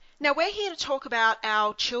Now, we're here to talk about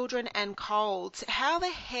our children and colds. How the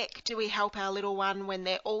heck do we help our little one when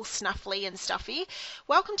they're all snuffly and stuffy?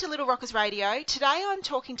 Welcome to Little Rockers Radio. Today I'm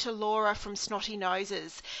talking to Lara from Snotty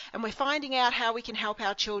Noses, and we're finding out how we can help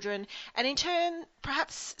our children and in turn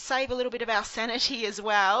perhaps save a little bit of our sanity as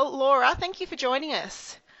well. Lara, thank you for joining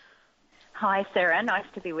us. Hi, Sarah. Nice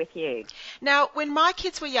to be with you. Now, when my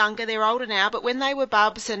kids were younger, they're older now, but when they were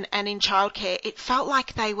bubs and in childcare, it felt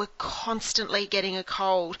like they were constantly getting a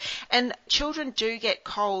cold. And children do get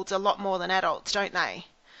colds a lot more than adults, don't they?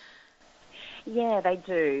 Yeah, they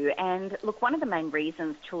do. And look, one of the main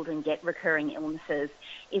reasons children get recurring illnesses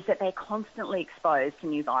is that they're constantly exposed to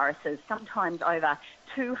new viruses, sometimes over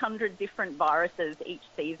 200 different viruses each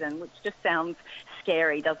season, which just sounds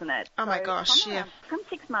scary, doesn't it? Oh my gosh, yeah. From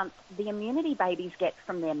 6 months, the immunity babies get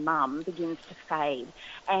from their mum begins to fade,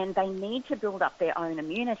 and they need to build up their own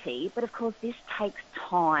immunity, but of course this takes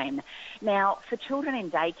time. Now, for children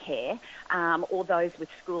in daycare or those with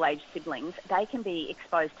school-age siblings, they can be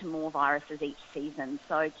exposed to more viruses each season.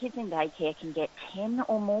 So kids in daycare can get 10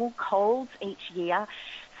 or more colds each year,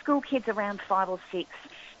 school kids around 5 or 6,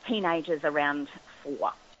 teenagers around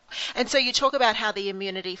 4. And so you talk about how the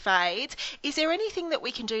immunity fades. Is there anything that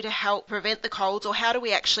we can do to help prevent the colds, or how do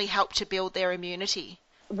we actually help to build their immunity?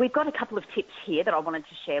 We've got a couple of tips here that I wanted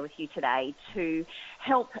to share with you today to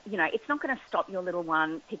help. It's not going to stop your little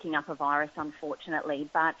one picking up a virus, unfortunately,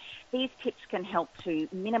 but these tips can help to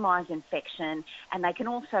minimise infection, and they can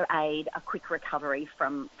also aid a quick recovery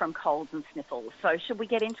from colds and sniffles. So should we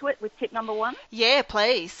get into it with tip number 1? Yeah,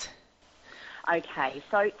 please. Okay,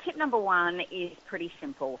 so tip number 1 is pretty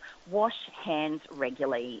simple. Wash hands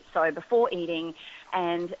regularly. So before eating,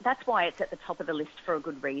 and that's why it's at the top of the list for a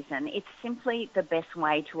good reason. It's simply the best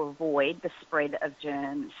way to avoid the spread of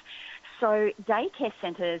germs. So daycare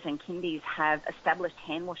centres and kindies have established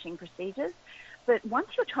hand washing procedures, but once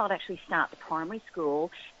your child actually starts primary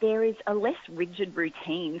school, there is a less rigid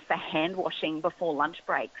routine for hand washing before lunch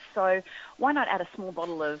breaks. So why not add a small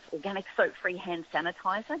bottle of organic soap-free hand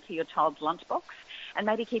sanitizer to your child's lunchbox, and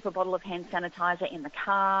maybe keep a bottle of hand sanitizer in the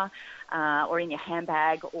car or in your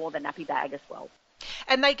handbag or the nappy bag as well.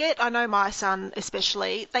 And I know my son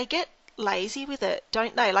especially, they get lazy with it,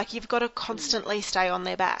 don't they? Like, you've got to constantly stay on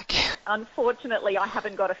their back. Unfortunately, I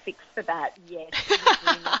haven't got a fix for that yet. You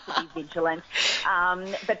do need to be vigilant.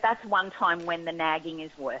 But that's one time when the nagging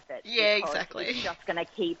is worth it. Yeah, exactly. It's just going to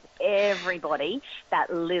keep everybody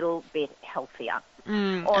that little bit healthier. All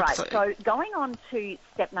right, absolutely. so going on to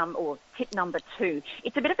tip number 2,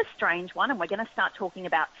 it's a bit of a strange one, and we're going to start talking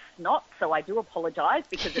about SNOT, so I do apologise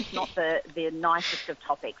because it's not the nicest of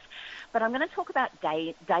topics. But I'm going to talk about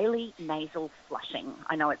daily nasal flushing.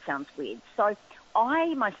 I know it sounds weird. So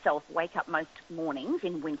I myself wake up most mornings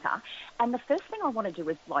in winter, and the first thing I want to do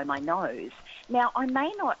is blow my nose. Now, I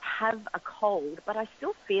may not have a cold, but I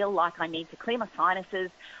still feel like I need to clear my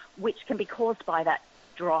sinuses, which can be caused by that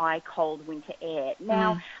dry, cold winter air.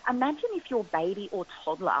 Now, imagine if your baby or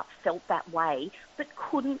toddler felt that way but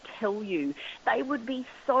couldn't tell you. They would be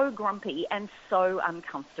so grumpy and so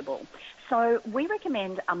uncomfortable. So we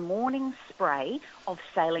recommend a morning spray of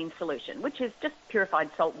saline solution, which is just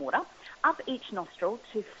purified salt water, up each nostril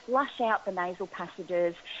to flush out the nasal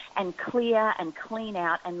passages and clear and clean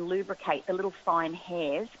out and lubricate the little fine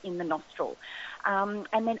hairs in the nostril. And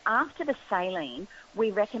then after the saline,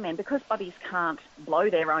 we recommend, because bubbies can't blow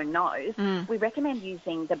their own nose, we recommend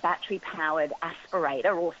using the battery-powered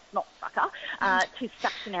aspirator or snot sucker to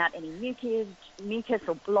suction out any mucus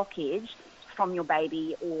or blockage from your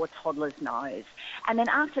baby or toddler's nose. And then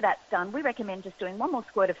after that's done, we recommend just doing one more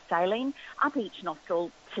squirt of saline up each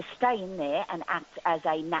nostril to stay in there and act as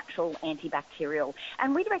a natural antibacterial.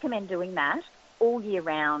 And we'd recommend doing that all year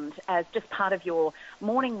round as just part of your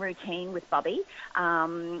morning routine with Bubby.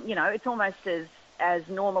 It's almost as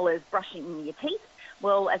normal as brushing your teeth.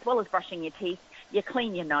 Well as brushing your teeth, you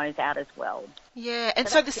clean your nose out as well. Yeah, and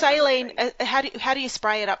so the saline, how do you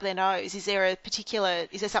spray it up their nose? Is there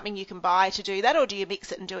something you can buy to do that, or do you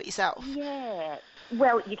mix it and do it yourself? Yeah.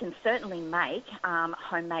 Well, you can certainly make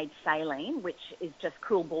homemade saline, which is just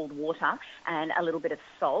cool boiled water and a little bit of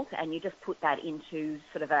salt, and you just put that into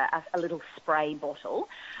sort of a little spray bottle.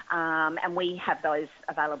 And we have those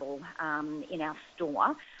available in our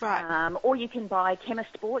store. Right. Or you can buy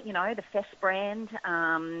Chemist Sport, the Fess brand,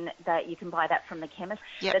 that you can buy that from the chemist.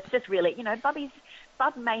 Yep. That's just really,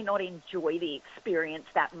 Bub may not enjoy the experience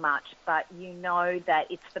that much, but you know that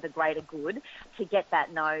it's for the greater good to get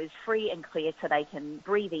that nose free and clear so they can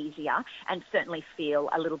breathe easier and certainly feel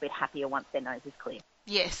a little bit happier once their nose is clear.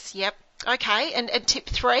 Yes, yep. Okay, and tip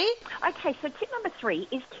 3? Okay, so tip number 3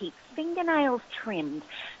 is keep fingernails trimmed.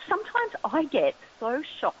 Sometimes I get so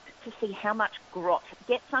shocked to see how much grot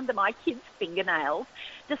gets under my kids' fingernails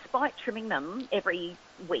despite trimming them every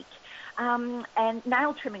week. And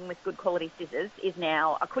nail trimming with good quality scissors is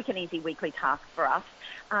now a quick and easy weekly task for us.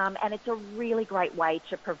 And it's a really great way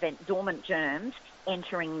to prevent dormant germs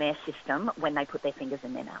entering their system when they put their fingers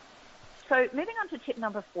in their mouth. So moving on to tip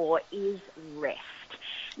number 4 is rest.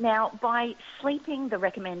 Now, by sleeping the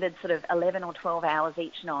recommended sort of 11 or 12 hours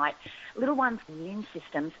each night, little ones' immune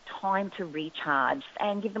system's time to recharge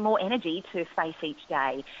and give them more energy to face each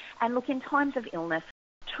day. And look, in times of illness,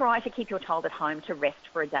 try to keep your child at home to rest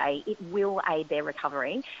for a day. It will aid their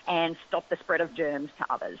recovery and stop the spread of germs to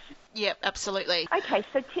others. Yep, absolutely. Okay,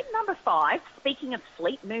 so tip number 5, speaking of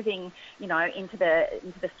sleep, moving, into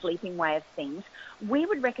the sleeping way of things, we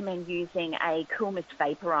would recommend using a cool mist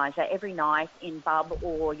vaporizer every night in bub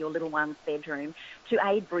or your little one's bedroom to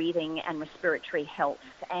aid breathing and respiratory health.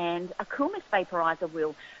 And a cool mist vaporizer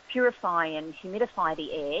will purify and humidify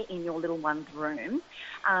the air in your little one's room.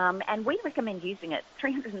 And we recommend using it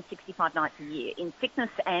 365 nights a year in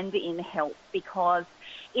sickness and in health because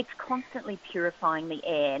it's constantly purifying the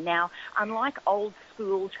air. Now, unlike old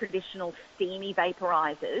school traditional steamy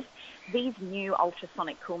vaporizers, these new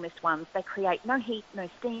ultrasonic cool mist ones, they create no heat, no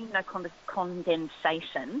steam, no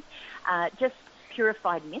condensation, just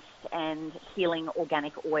purified mist and healing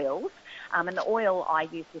organic oils. And the oil I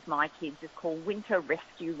use with my kids is called Winter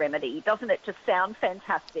Rescue Remedy. Doesn't it just sound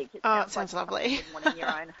fantastic? It sounds lovely. In your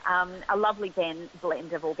own. A lovely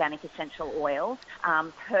blend of organic essential oils,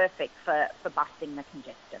 perfect for busting the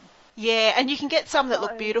congestion. Yeah, and you can get some that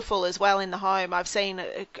look beautiful as well in the home. I've seen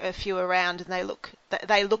a few around, and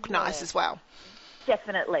they look nice as well.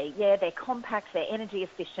 Definitely, yeah. They're compact, they're energy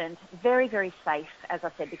efficient, very, very safe, as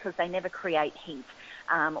I said, because they never create heat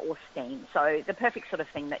or steam. So the perfect sort of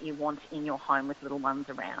thing that you want in your home with little ones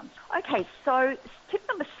around. Okay, so tip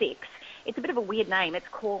number 6. It's a bit of a weird name. It's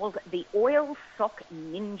called the Oil Sock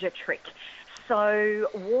Ninja Trick. So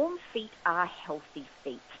warm feet are healthy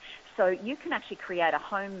feet. So you can actually create a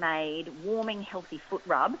homemade warming healthy foot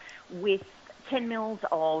rub with 10 mils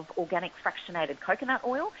of organic fractionated coconut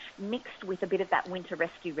oil mixed with a bit of that Winter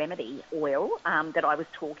Rescue Remedy oil that I was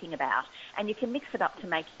talking about. And you can mix it up to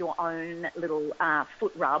make your own little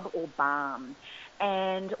foot rub or balm.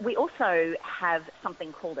 And we also have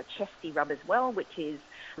something called a chesty rub as well, which is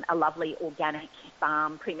a lovely organic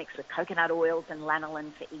balm premixed with coconut oils and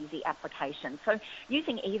lanolin for easy application. So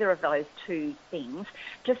using either of those two things,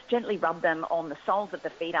 just gently rub them on the soles of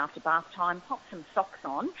the feet after bath time, pop some socks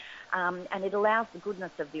on, and it allows the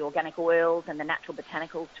goodness of the organic oils and the natural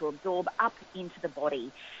botanicals to absorb up into the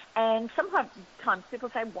body. And sometimes people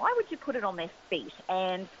say, why would you put it on their feet?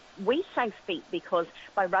 And we say feet because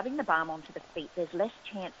by rubbing the balm onto the feet, there's less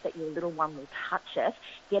chance that your little one will touch it,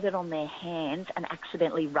 get it on their hands, and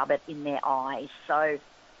accidentally rub it in their eyes. So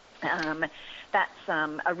that's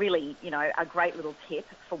a really, a great little tip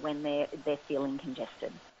for when they're feeling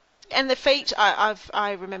congested. And the feet,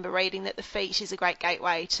 I remember reading that the feet is a great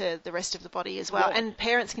gateway to the rest of the body as well, and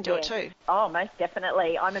parents can do it too. Oh, most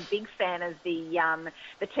definitely. I'm a big fan of the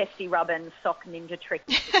chesty rub and sock ninja trick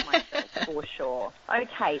myself, for sure.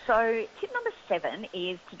 Okay, so tip number 7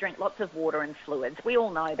 is to drink lots of water and fluids. We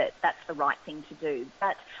all know that that's the right thing to do,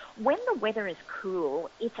 but when the weather is cool,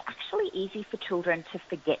 it's actually easy for children to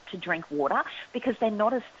forget to drink water because they're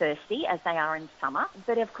not as thirsty as they are in summer.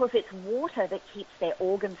 But of course, it's water that keeps their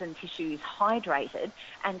organs and tissues hydrated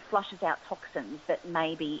and flushes out toxins that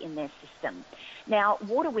may be in their system. Now,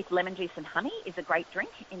 water with lemon juice and honey is a great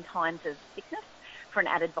drink in times of sickness for an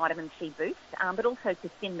added vitamin C boost, but also to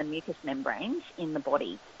thin the mucous membranes in the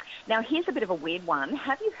body. Now, here's a bit of a weird one.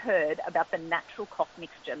 Have you heard about the natural cough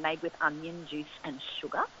mixture made with onion juice and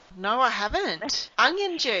sugar? No, I haven't.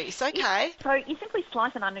 Onion juice, okay. So you simply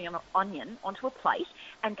slice an onion onto a plate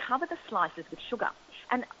and cover the slices with sugar.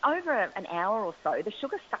 And over an hour or so, the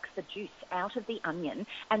sugar sucks the juice out of the onion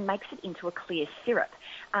and makes it into a clear syrup.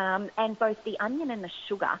 And both the onion and the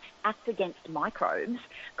sugar act against microbes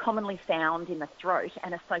commonly found in the throat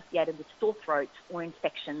and associated with sore throats or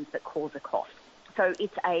infections that cause a cough. So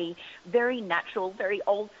it's a very natural, very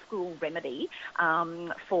old school remedy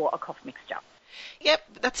for a cough mixture. Yep,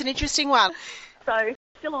 that's an interesting one. So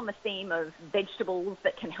still on the theme of vegetables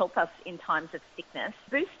that can help us in times of sickness,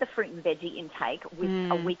 boost the fruit and veggie intake with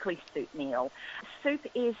a weekly soup meal. Soup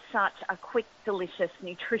is such a quick, delicious,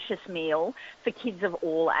 nutritious meal for kids of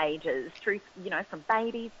all ages, from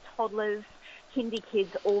babies, toddlers, kindy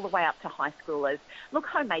kids, all the way up to high schoolers. Look,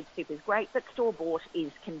 homemade soup is great, but store-bought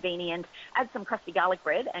is convenient. Add some crusty garlic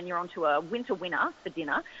bread and you're onto a winter winner for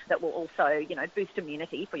dinner that will also, boost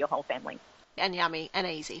immunity for your whole family. And yummy and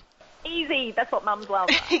easy. Easy, that's what mums love.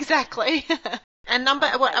 Exactly. And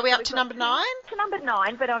what are we up to, number 9? To number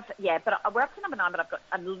 9, but we're up to number 9, but I've got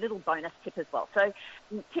a little bonus tip as well. So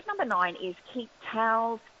tip number 9 is keep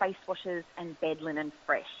towels, face washes and bed linen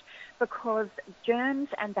fresh, because germs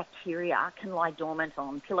and bacteria can lie dormant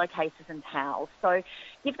on pillowcases and towels. So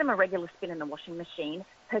give them a regular spin in the washing machine,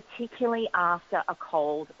 particularly after a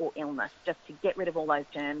cold or illness, just to get rid of all those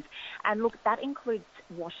germs. And look, that includes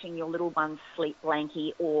washing your little one's sleep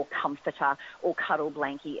blankie or comforter or cuddle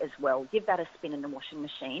blankie as well. Give that a spin in the washing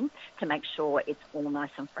machine to make sure it's all nice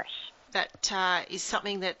and fresh. That is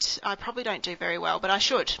something that I probably don't do very well, but I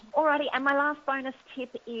should. Alrighty, and my last bonus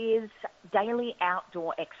tip is daily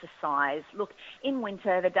outdoor exercise. Look, in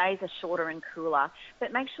winter, the days are shorter and cooler,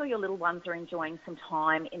 but make sure your little ones are enjoying some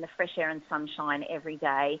time in the fresh air and sunshine every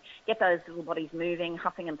day. Get those little bodies moving,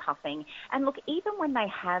 huffing and puffing. And look, even when they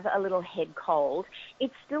have a little head cold,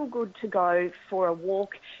 it's still good to go for a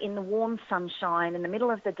walk in the warm sunshine in the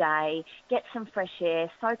middle of the day, get some fresh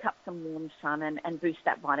air, soak up some warm sun and boost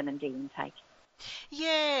that vitamin D intake.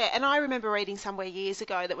 Yeah, and I remember reading somewhere years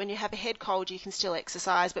ago that when you have a head cold you can still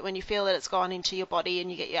exercise, but when you feel that it's gone into your body and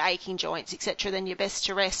you get your aching joints, etc., then you're best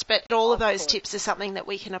to rest. But all of those tips are something that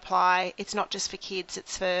we can apply. It's not just for kids,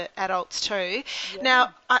 it's for adults too. Yeah. Now,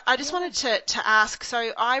 I just wanted to ask,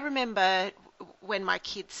 so I remember when my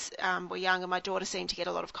kids were young and my daughter seemed to get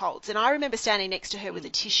a lot of colds, and I remember standing next to her with a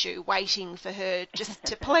tissue waiting for her just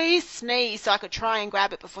to please sneeze so I could try and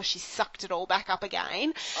grab it before she sucked it all back up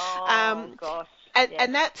again. Gosh.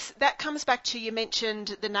 And that comes back to, you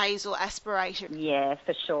mentioned the nasal aspirator. Yeah,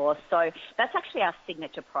 for sure. So that's actually our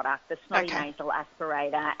signature product, the Snotty Nasal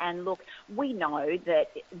Aspirator. And look, we know that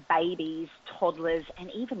babies, toddlers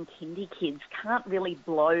and even kindy kids can't really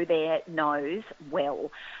blow their nose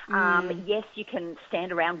well. Yes, you can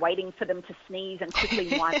stand around waiting for them to sneeze and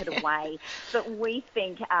quickly wipe it away. But we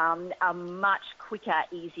think a much quicker,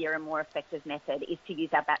 easier and more effective method is to use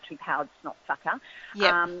our battery-powered snot sucker.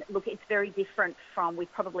 Yep. Look, it's very different from,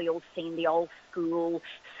 we've probably all seen the old school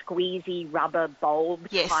squeezy rubber bulb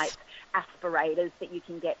type aspirators that you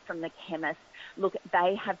can get from the chemist. Look,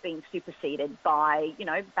 they have been superseded by,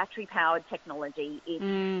 battery-powered technology.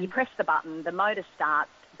 You press the button, the motor starts,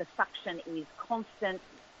 the suction is constant,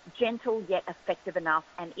 gentle yet effective enough,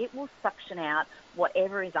 and it will suction out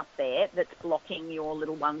whatever is up there that's blocking your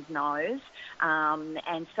little one's nose.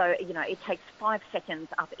 And so, it takes 5 seconds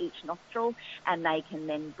up each nostril, and they can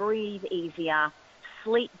then breathe easier,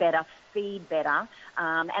 sleep better, feed better,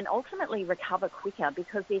 and ultimately recover quicker,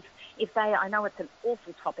 because if they, I know it's an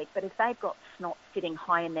awful topic, but if they've got snot sitting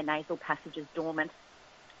high in their nasal passages dormant,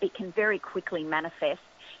 it can very quickly manifest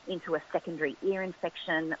into a secondary ear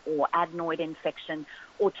infection or adenoid infection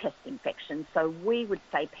or chest infection. So we would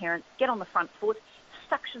say, parents, get on the front foot,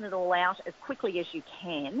 suction it all out as quickly as you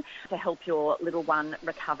can to help your little one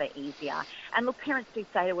recover easier. And look, parents do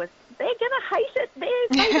say to us, they're going to hate it.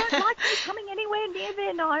 They don't like me coming anywhere near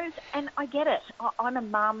their nose. And I get it. I'm a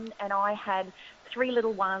mum and I had 3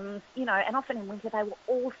 little ones, and often in winter they were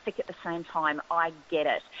all sick at the same time. I get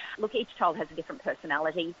it. Look, each child has a different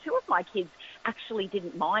personality. 2 of my kids actually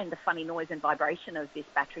didn't mind the funny noise and vibration of this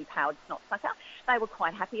battery-powered snot sucker. They were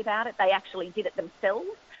quite happy about it. They actually did it themselves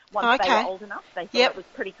once they were old enough. They thought it was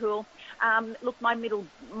pretty cool. Look, my middle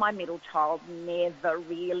child never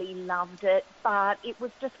really loved it, but it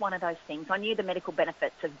was just one of those things. I knew the medical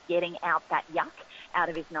benefits of getting out that yuck out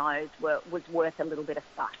of his nose was worth a little bit of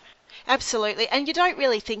fuss. Absolutely. And you don't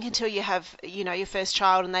really think until you have, your first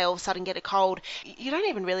child and they all of a sudden get a cold, you don't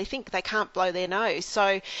even really think they can't blow their nose.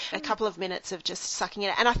 So a couple of minutes of just sucking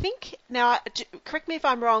it. And I think, now, correct me if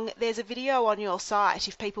I'm wrong, there's a video on your site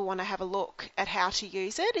if people want to have a look at how to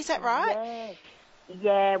use it. Is that right? Yes.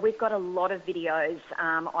 Yeah, we've got a lot of videos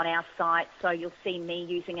on our site. So you'll see me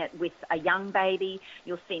using it with a young baby.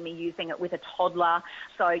 You'll see me using it with a toddler.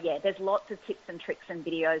 So, yeah, there's lots of tips and tricks and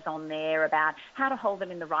videos on there about how to hold them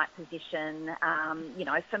in the right position,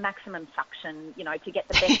 for maximum suction, to get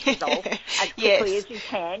the best result as quickly as you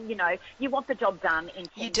can. You want the job done in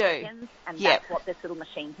 10 seconds, and that's what this little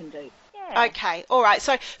machine can do. Okay, all right.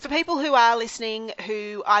 So for people who are listening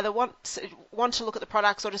who either want to look at the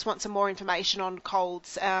products or just want some more information on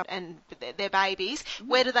colds and their babies,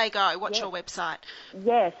 where do they go? What's your website?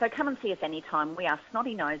 Yeah, so come and see us anytime. We are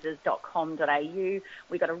snottynoses.com.au.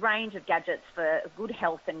 We've got a range of gadgets for good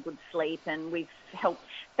health and good sleep, and we've helped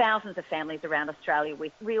thousands of families around Australia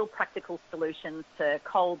with real practical solutions to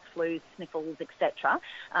colds, flus, sniffles, etc.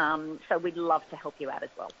 So we'd love to help you out as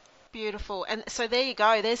well. Beautiful. And so there you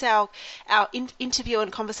go. There's our interview and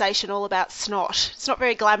conversation all about snot. It's not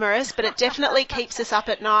very glamorous, but it definitely keeps us up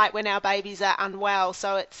at night when our babies are unwell.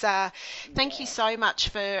 So it's thank you so much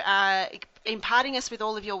for imparting us with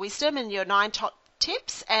all of your wisdom and your 9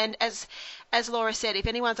 tips. And as Laura said, if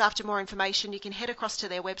anyone's after more information, you can head across to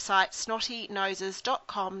their website,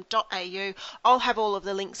 snottynoses.com.au. I'll have all of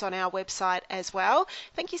the links on our website as well.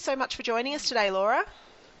 Thank you so much for joining us today, Laura.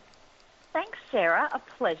 Thanks, Sarah. A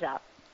pleasure.